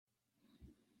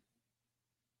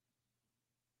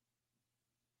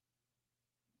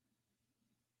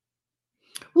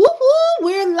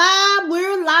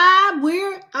we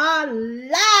are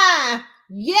live.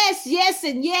 Yes, yes,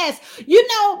 and yes. You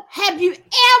know, have you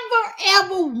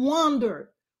ever wondered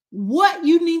what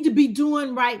you need to be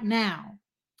doing right now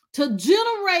to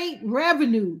generate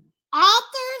revenue?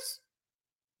 Authors,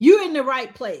 you're in the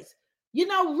right place. You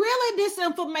know, really, this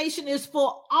information is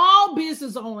for all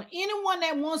business owners. Anyone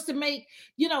that wants to make,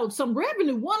 some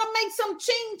revenue, want to make some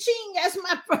ching ching, as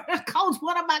my coach,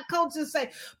 one of my coaches say.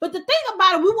 But the thing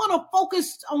about it, we want to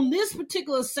focus on this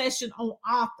particular session on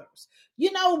authors.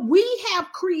 You know, we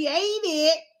have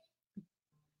created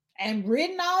and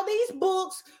written all these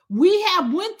books. We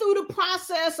have went through the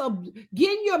process of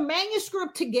getting your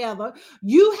manuscript together.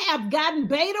 You have gotten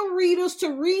beta readers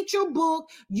to read your book.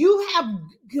 You have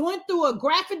went through a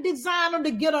graphic designer to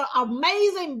get an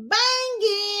amazing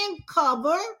banging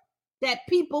cover that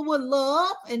people would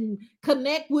love and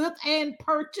connect with and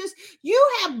purchase. You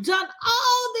have done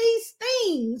all these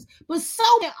things, but so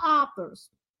many authors,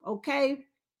 okay,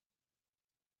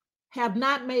 have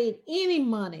not made any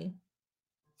money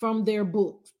from their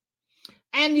books.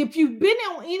 And if you've been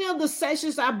on any of the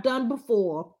sessions I've done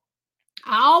before,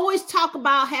 I always talk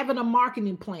about having a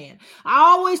marketing plan. I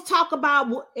always talk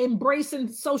about embracing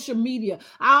social media.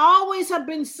 I always have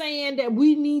been saying that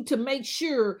we need to make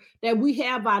sure that we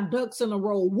have our ducks in a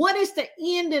row. What is the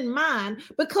end in mind?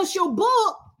 Because your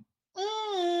book,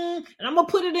 and I'm going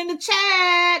to put it in the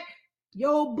chat,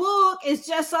 your book is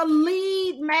just a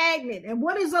lead magnet. And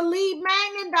what is a lead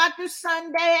magnet, Dr.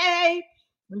 Sunday?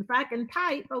 If I can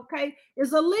type, okay,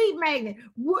 it's a lead magnet.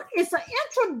 It's an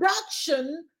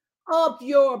introduction of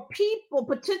your people,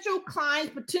 potential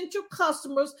clients, potential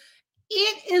customers.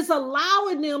 It is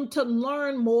allowing them to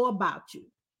learn more about you.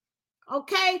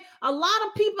 Okay, a lot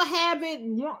of people have it,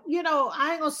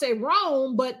 I ain't gonna say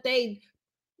wrong, but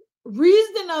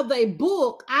reason of a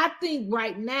book, I think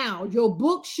right now, your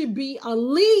book should be a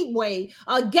leadway,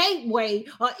 a gateway,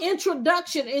 an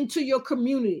introduction into your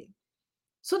community.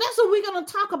 So that's what we're going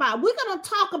to talk about. We're going to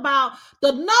talk about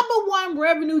the number one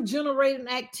revenue generating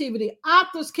activity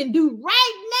authors can do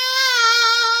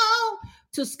right now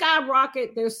to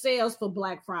skyrocket their sales for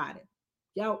Black Friday.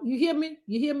 Y'all, you hear me?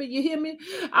 You hear me? You hear me?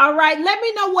 All right. Let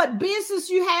me know what business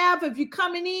you have. If you're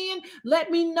coming in,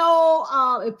 let me know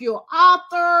if you're an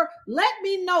author. Let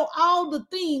me know all the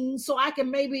things so I can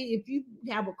maybe, if you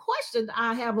have a question,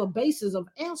 I have a basis of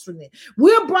answering it.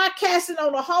 We're broadcasting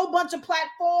on a whole bunch of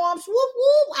platforms. Whoop,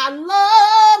 whoop. I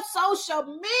love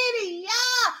social media.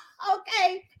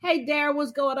 Okay. Hey, Darren,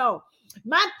 what's going on?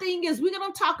 My thing is we're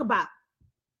going to talk about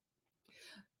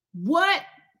what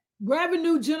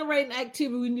revenue generating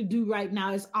activity we need to do right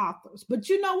now as authors. But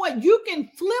you know what? You can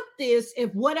flip this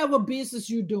if whatever business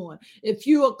you're doing. If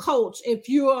you're a coach, if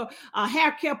you're a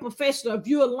hair care professional, if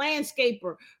you're a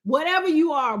landscaper, whatever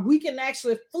you are, we can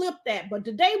actually flip that. But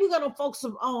today we're going to focus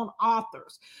on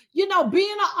authors. You know,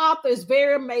 being an author is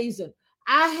very amazing.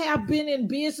 I have been in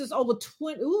business over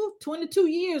 22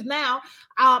 years now.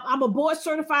 I'm a board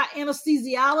certified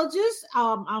anesthesiologist.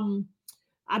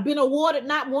 I've been awarded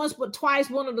not once, but twice,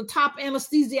 one of the top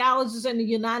anesthesiologists in the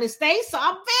United States. So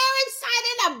I'm very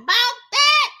excited about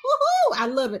that. Woohoo! I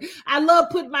love it. I love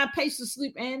putting my patients to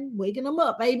sleep and waking them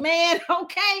up. Amen.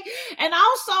 Okay. And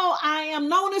also I am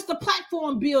known as the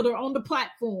platform builder on the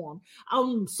platform,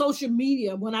 on social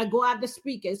media, when I go out to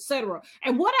speak, etc.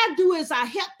 And what I do is I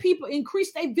help people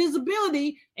increase their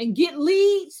visibility and get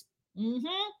leads.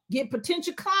 Get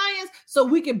potential clients so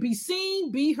we can be seen,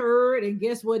 be heard, and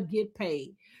guess what? Get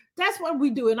paid. That's what we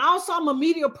do. And also, I'm a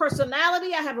media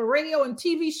personality. I have a radio and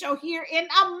TV show here in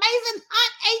amazing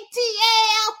hot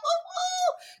ATL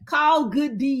called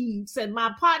Good Deeds. And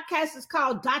my podcast is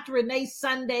called Dr. Renee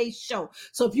Sunday Show.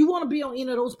 So if you want to be on any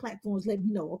of those platforms, let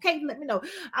me know. Okay, let me know.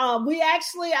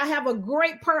 I have a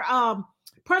great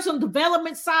personal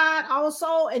development side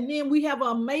also. And then we have an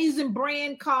amazing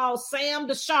brand called Sam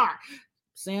the Shark.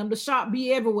 Sam the Shark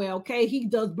be everywhere, okay? He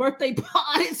does birthday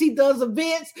parties, he does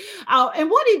events, and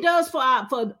what he does for our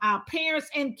parents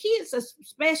and kids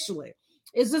especially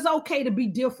is it's okay to be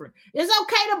different. It's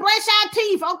okay to brush our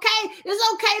teeth, okay? It's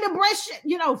okay to brush,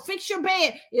 fix your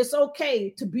bed. It's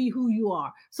okay to be who you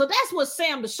are. So that's what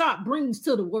Sam the Shark brings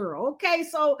to the world, okay?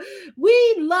 So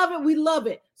we love it, we love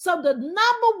it. So the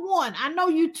number one, I know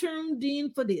you tuned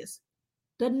in for this.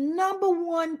 The number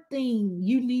one thing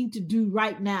you need to do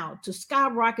right now to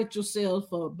skyrocket your sales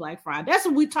for Black Friday, that's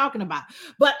what we're talking about.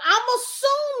 But I'm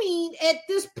assuming at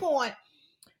this point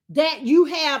that you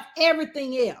have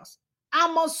everything else.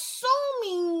 I'm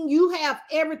assuming you have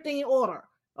everything in order.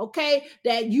 Okay,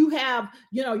 that you have,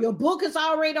 your book is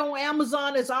already on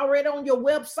Amazon, it's already on your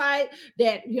website.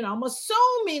 That, I'm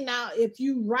assuming now if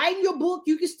you write your book,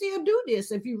 you can still do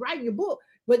this. If you write your book,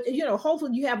 but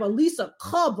hopefully you have at least a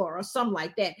cover or something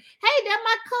like that. Hey, they're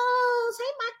my cuz.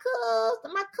 Hey,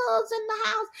 my cuz in the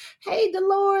house. Hey,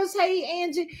 Dolores. Hey,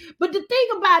 Angie. But the thing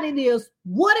about it is,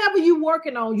 whatever you're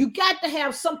working on, you got to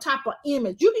have some type of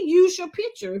image. You can use your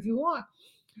picture if you want,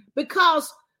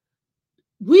 because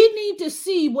we need to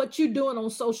see what you're doing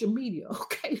on social media,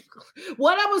 okay?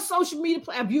 Whatever social media,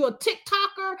 if you're a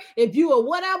TikToker, if you are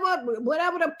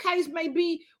whatever the case may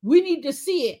be, we need to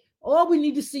see it, or we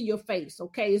need to see your face,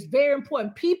 okay? It's very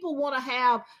important. People want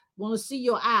to see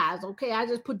your eyes, okay? I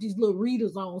just put these little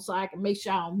readers on so I can make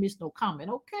sure I don't miss no comment,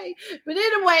 okay? But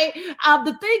anyway,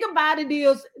 the thing about it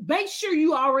is, make sure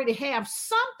you already have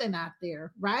something out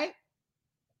there, right?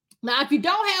 Now, if you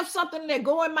don't have something that,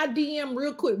 go in my DM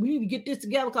real quick. We need to get this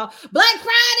together, because Black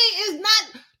Friday is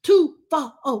not too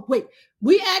far. Oh, wait.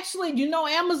 We actually,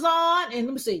 Amazon and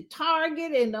let me see,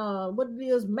 Target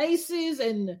and Macy's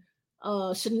and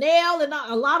Chanel, and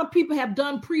a lot of people have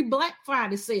done pre-Black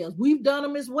Friday sales. We've done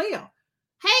them as well.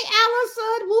 Hey,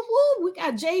 Allison, woo woo. We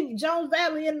got J. Jones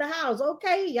Valley in the house.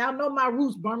 Okay. Y'all know my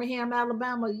roots, Birmingham,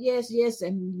 Alabama. Yes,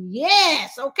 and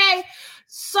yes. Okay.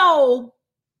 So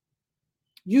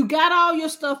you got all your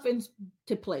stuff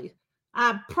into place.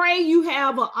 I pray you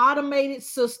have an automated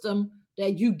system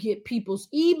that you get people's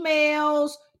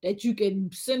emails, that you can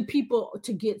send people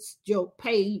to get your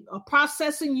pay, a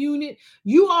processing unit.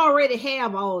 You already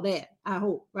have all that, I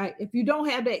hope, right? If you don't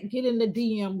have that, get in the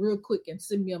DM real quick and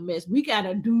send me a message. We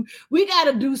gotta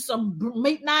do some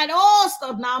midnight oil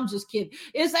stuff. No, I'm just kidding.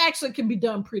 It's actually can be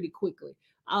done pretty quickly.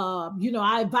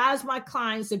 I advise my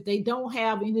clients, if they don't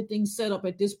have anything set up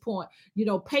at this point,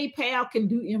 PayPal can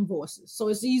do invoices. So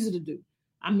it's easy to do.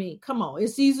 I mean, come on,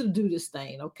 it's easy to do this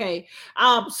thing. Okay.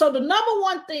 So the number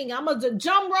one thing, I'm going to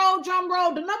drum roll.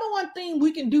 The number one thing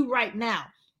we can do right now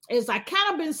is, I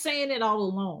kind of been saying it all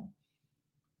along.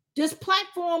 This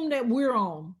platform that we're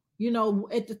on,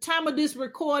 at the time of this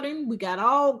recording, we got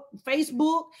all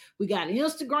Facebook, we got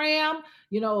Instagram,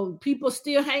 people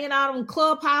still hanging out on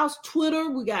Clubhouse, Twitter,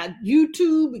 we got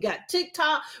YouTube, we got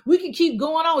TikTok, we can keep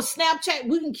going on, Snapchat,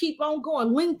 we can keep on going,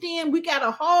 LinkedIn, we got a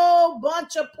whole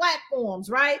bunch of platforms,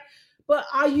 right? But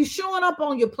are you showing up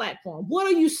on your platform? What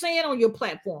are you saying on your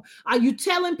platform? Are you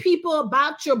telling people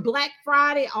about your Black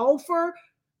Friday offer?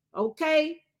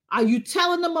 Okay. Are you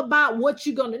telling them about what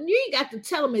you're going to, you ain't got to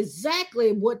tell them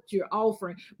exactly what you're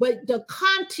offering, but the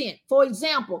content, for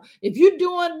example, if you're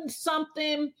doing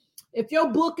something, if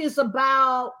your book is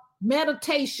about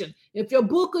meditation, if your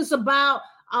book is about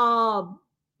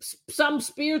some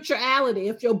spirituality,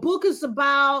 if your book is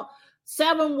about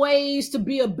 7 ways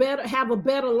to have a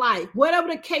better life, whatever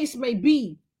the case may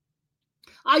be,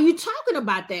 are you talking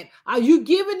about that? Are you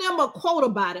giving them a quote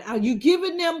about it? Are you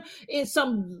giving them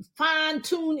some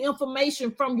fine-tuned information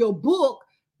from your book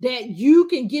that you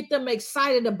can get them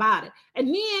excited about it? And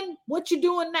then what you're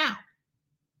doing now?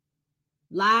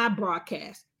 Live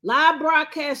broadcast. Live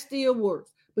broadcast still works.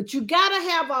 But you got to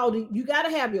have you got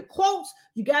to have your quotes.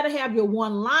 You got to have your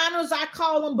one-liners, I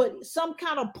call them, but some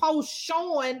kind of post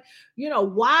showing,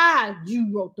 why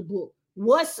you wrote the book.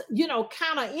 What's,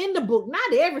 kind of in the book,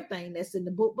 not everything that's in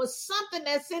the book, but something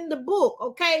that's in the book.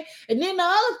 Okay. And then the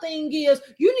other thing is,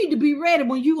 you need to be ready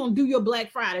when you're going to do your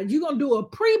Black Friday. You're going to do a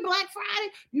pre-Black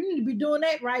Friday. You need to be doing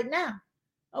that right now.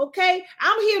 Okay.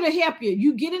 I'm here to help you.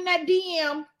 You get in that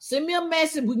DM, send me a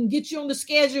message. We can get you on the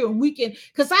schedule, and we can,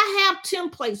 because I have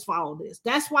templates for all this.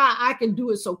 That's why I can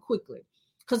do it so quickly.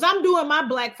 Because I'm doing my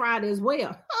Black Friday as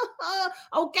well.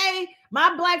 Okay.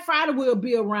 My Black Friday will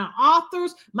be around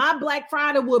authors. My Black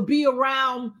Friday will be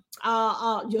around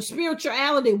your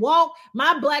spirituality walk.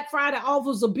 My Black Friday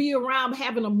offers will be around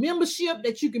having a membership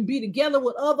that you can be together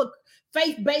with other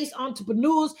faith-based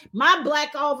entrepreneurs. My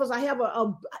Black offers, I have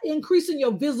a increasing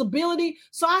your visibility.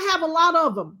 So I have a lot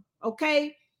of them.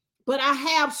 Okay. But I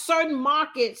have certain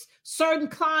markets, certain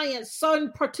clients,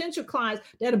 certain potential clients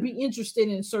that'll be interested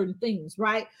in certain things,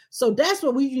 right? So that's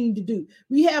what we need to do.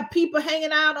 We have people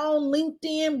hanging out on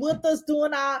LinkedIn with us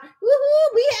doing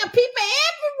we have people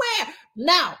everywhere.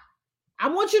 Now, I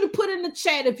want you to put in the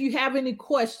chat if you have any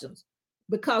questions,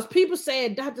 because people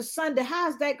said, Dr. Sunday,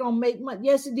 how's that going to make money?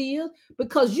 Yes, it is,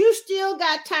 because you still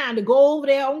got time to go over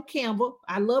there on Canva.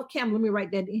 I love Canva. Let me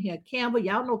write that in here. Canva,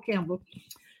 y'all know Canva.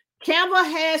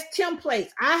 Canva has templates.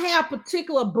 I have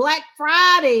particular Black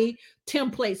Friday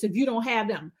templates. If you don't have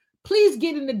them, please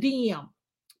get in the DM.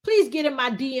 Please get in my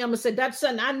DM and say, Dr.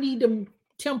 Sutton, I need them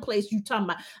templates you talking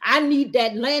about. I need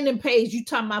that landing page you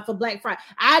talking about for Black Friday.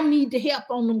 I need the help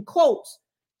on them quotes.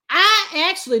 I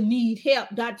actually need help,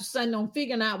 Dr. Sutton, on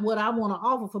figuring out what I want to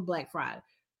offer for Black Friday.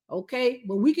 Okay,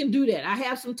 but we can do that. I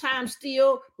have some time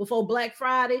still before Black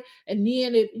Friday, and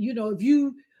then if you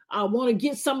want to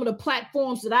get some of the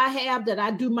platforms that I have, that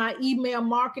I do my email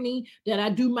marketing, that I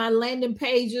do my landing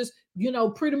pages,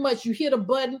 pretty much you hit a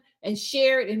button and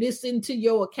share it, and it's into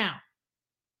your account.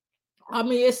 I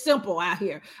mean, it's simple out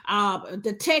here.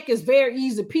 The tech is very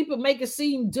easy. People make it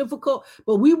seem difficult,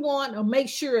 but we want to make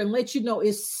sure and let you know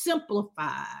it's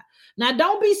simplified. Now,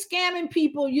 don't be scamming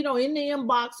people, in the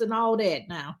inbox and all that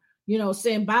now,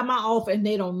 saying buy my offer and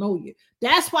they don't know you.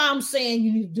 That's why I'm saying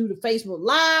you need to do the Facebook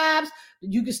Lives.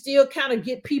 You can still kind of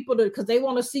get people because they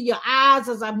want to see your eyes,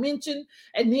 as I mentioned.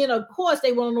 And then, of course,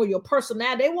 they want to know your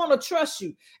personality. They want to trust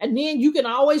you. And then you can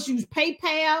always use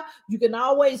PayPal. You can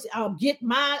always get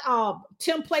my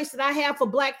templates that I have for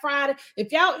Black Friday.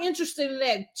 If y'all interested in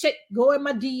that, go in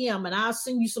my DM and I'll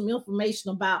send you some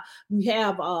information about. We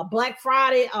have Black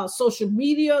Friday social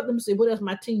media. Let me see, what else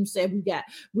my team said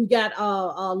we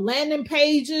got landing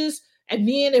pages. And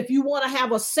then if you want to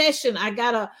have a session, I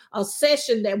got a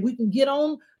session that we can get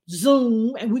on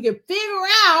Zoom and we can figure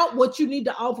out what you need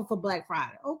to offer for Black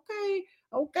Friday.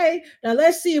 Okay. Now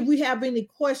let's see if we have any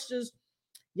questions.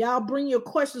 Y'all bring your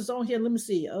questions on here. Let me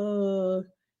see.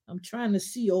 I'm trying to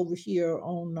see over here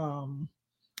on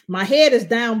my head is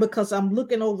down because I'm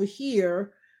looking over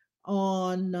here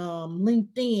on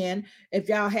LinkedIn if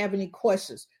y'all have any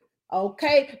questions.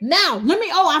 Okay. Now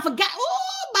I forgot.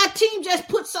 My team just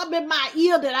put something in my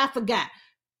ear that I forgot.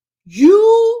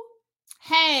 You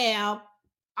have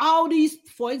all these,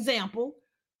 for example,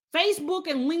 Facebook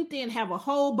and LinkedIn have a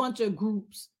whole bunch of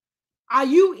groups. Are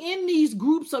you in these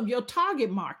groups of your target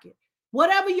market?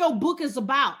 Whatever your book is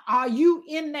about, are you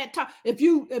in that? If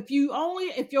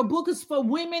your book is for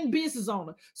women business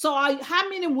owners, so how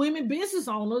many women business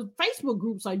owners Facebook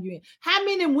groups are you in? How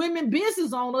many women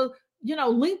business owners,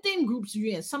 LinkedIn groups are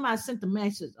you in? Somebody sent the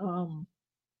message.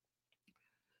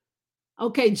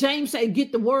 Okay, James said,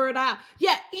 get the word out.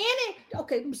 Yeah,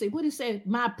 okay, let me see what he said.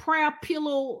 My prayer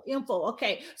pillow info.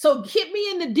 Okay, so hit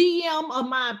me in the DM of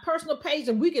my personal page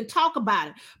and we can talk about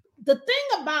it. The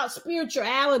thing about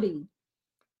spirituality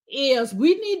is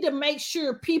we need to make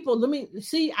sure people, let me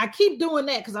see, I keep doing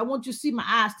that because I want you to see my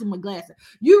eyes through my glasses.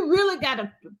 You really got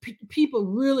to, people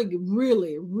really,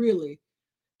 really, really,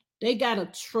 they got to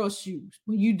trust you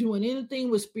when you're doing anything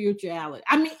with spirituality.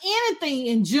 I mean, anything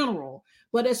in general.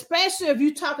 But especially if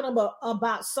you're talking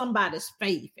about somebody's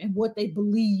faith and what they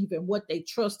believe and what they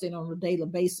trust in on a daily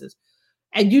basis.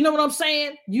 And you know what I'm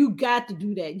saying? You got to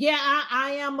do that. Yeah,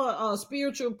 I am a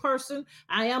spiritual person.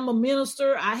 I am a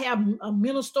minister. I have a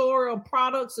ministerial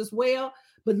products as well.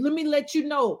 But let me let you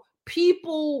know,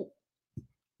 people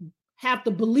have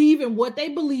to believe in what they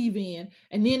believe in.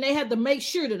 And then they have to make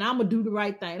sure that I'm going to do the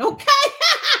right thing. Okay?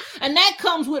 And that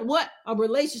comes with what? A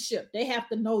relationship. They have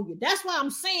to know you. That's why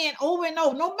I'm saying over and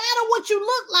over, no matter what you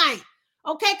look like.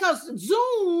 Okay, because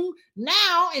Zoom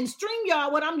now and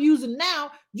StreamYard, what I'm using now,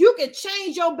 you can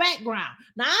change your background.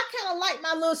 Now, I kind of like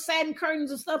my little satin curtains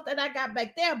and stuff that I got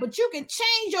back there, but you can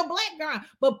change your background.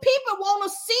 But people want to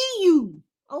see you.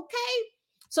 Okay?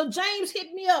 So James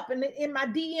hit me up in my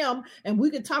DM, and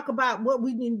we can talk about what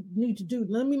we need to do.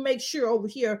 Let me make sure over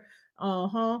here.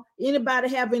 Anybody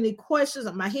have any questions?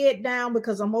 My head down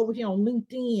because I'm over here on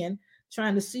LinkedIn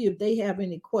trying to see if they have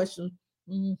any questions.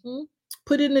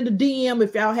 Put it in the DM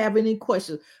if y'all have any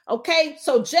questions. Okay,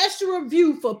 so just a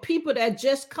review for people that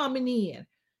just coming in.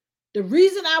 The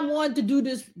reason I wanted to do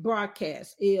this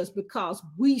broadcast is because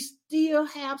we still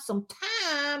have some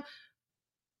time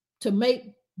to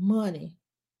make money,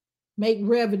 make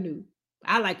revenue.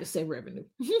 I like to say revenue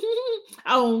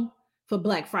for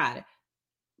Black Friday.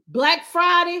 Black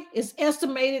Friday is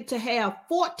estimated to have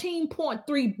 14.3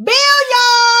 billion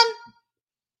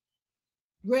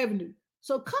revenue.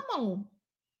 So come on.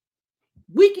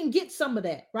 We can get some of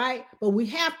that, right? But we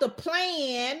have to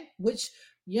plan, which,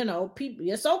 people,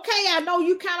 it's okay. I know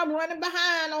you kind of running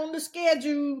behind on the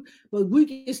schedule, but we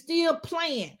can still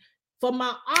plan. For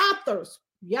my authors,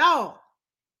 y'all,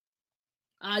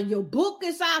 your book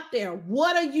is out there.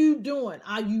 What are you doing?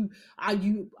 Are you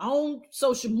on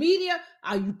social media?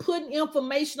 Are you putting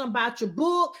information about your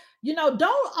book?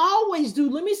 Don't always do.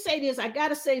 Let me say this. I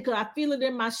gotta say because I feel it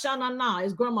in my shanana,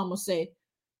 as grandmama said.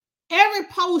 Every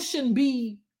post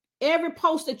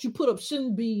that you put up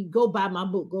shouldn't be go buy my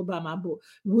book. Go buy my book.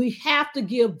 We have to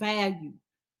give value.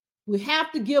 We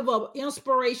have to give an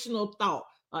inspirational thought,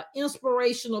 an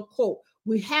inspirational quote.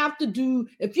 We have to do.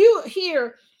 If you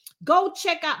hear. Go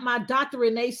check out my Dr.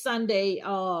 Renee Sunday,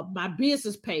 my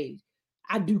business page.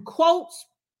 I do quotes.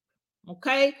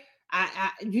 Okay.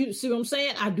 You see what I'm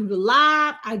saying? I do the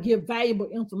live. I give valuable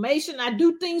information. I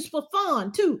do things for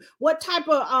fun too. What type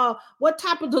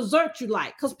of dessert you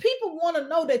like? Because people want to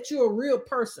know that you're a real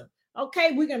person.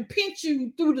 Okay, we can pinch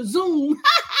you through the Zoom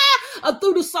or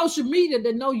through the social media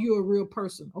to know you're a real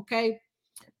person. Okay.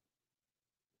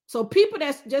 So people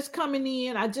that's just coming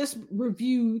in, I just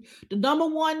reviewed the number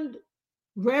one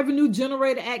revenue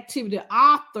generator activity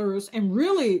authors and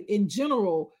really in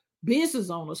general business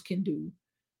owners can do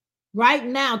right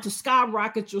now to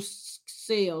skyrocket your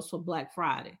sales for Black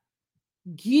Friday.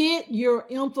 Get your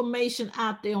information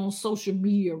out there on social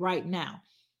media right now.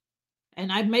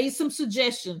 And I made some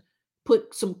suggestions.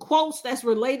 Put some quotes that's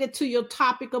related to your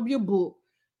topic of your book.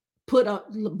 Put a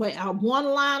one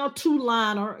line or two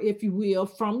liner, if you will,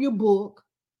 from your book,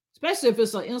 especially if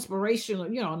it's an inspirational,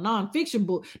 nonfiction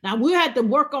book. Now we'll have to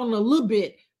work on it a little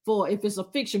bit for if it's a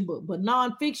fiction book, but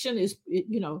nonfiction is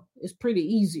pretty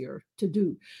easier to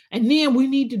do. And then we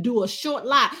need to do a short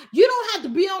live. You don't have to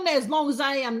be on there as long as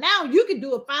I am now. You can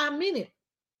do a 5-minute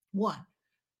one.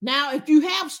 Now, if you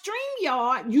have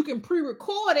StreamYard, you can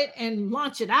pre-record it and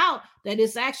launch it out that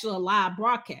it's actually a live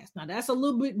broadcast. Now, that's a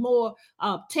little bit more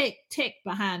tech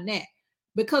behind that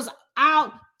because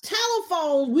our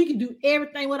telephones, we can do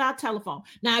everything with our telephone.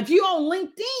 Now, if you're on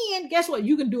LinkedIn, guess what?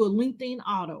 You can do a LinkedIn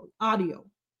audio.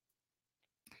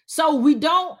 So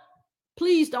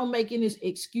please don't make any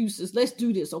excuses. Let's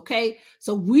do this, okay?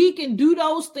 So we can do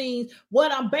those things.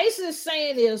 What I'm basically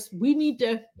saying is we need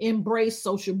to embrace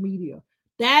social media.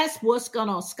 That's what's going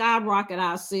to skyrocket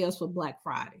our sales for Black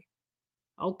Friday.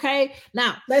 Okay.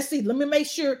 Now, let's see. Let me make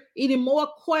sure any more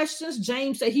questions.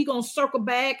 James said he's going to circle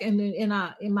back and in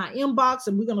my inbox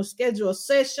and we're going to schedule a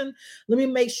session. Let me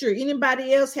make sure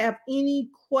anybody else have any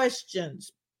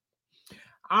questions.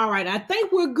 All right. I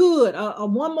think we're good.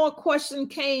 One more question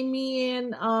came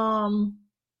in. Oh,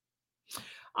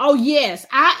 yes.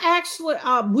 I actually,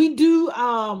 we do,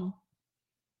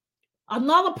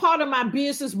 another part of my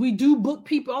business, we do book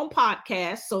people on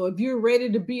podcasts. So if you're ready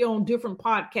to be on different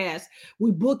podcasts,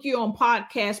 we book you on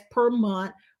podcasts per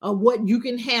month of what you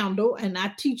can handle. And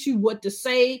I teach you what to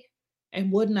say and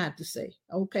what not to say.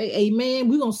 Okay. Amen.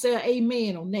 We're going to say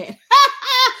amen on that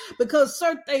because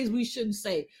certain things we shouldn't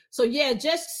say. So yeah,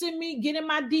 just get in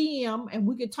my DM and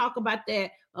we can talk about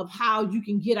that of how you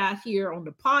can get out here on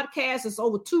the podcast. It's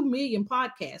over 2 million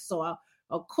podcasts. So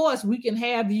of course we can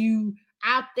have you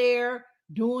out there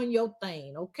doing your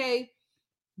thing. Okay.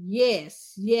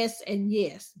 Yes, and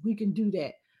yes, we can do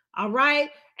that. All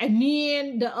right. And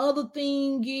then the other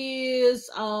thing is,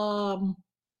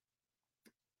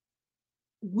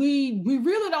 we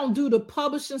really don't do the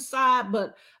publishing side,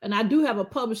 and I do have a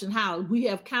publishing house. We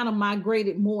have kind of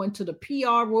migrated more into the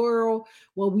PR world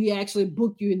where we actually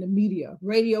book you in the media,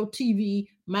 radio, TV,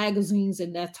 magazines,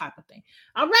 and that type of thing.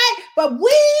 All right. But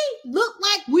we look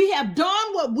like we have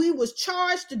done what we was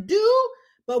charged to do,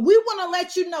 but we want to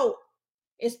let you know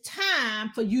it's time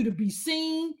for you to be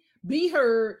seen, be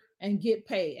heard, and get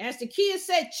paid. As the kids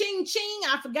said, ching, ching.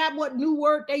 I forgot what new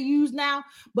word they use now,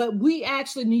 but we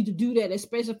actually need to do that,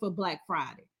 especially for Black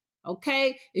Friday.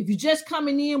 Okay. If you're just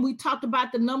coming in, we talked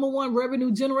about the number one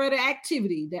revenue generator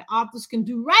activity that authors can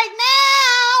do right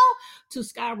now to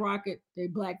skyrocket their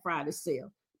Black Friday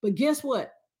sale. But guess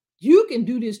what? You can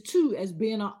do this too as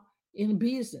being in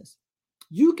business.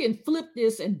 You can flip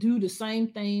this and do the same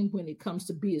thing when it comes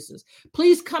to business.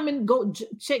 Please come and go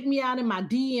check me out in my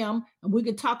DM and we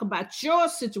can talk about your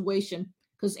situation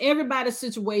because everybody's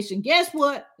situation, guess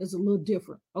what, is a little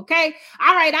different. Okay.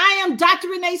 All right. I am Dr.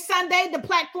 Renee Sunday, the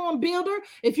platform builder.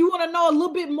 If you want to know a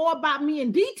little bit more about me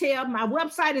in detail, my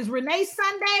website is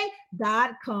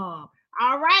reneesunday.com.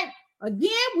 All right.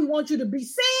 Again, we want you to be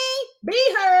seen,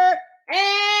 be heard,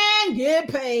 and get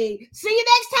paid. See you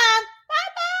next time.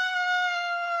 Bye-bye.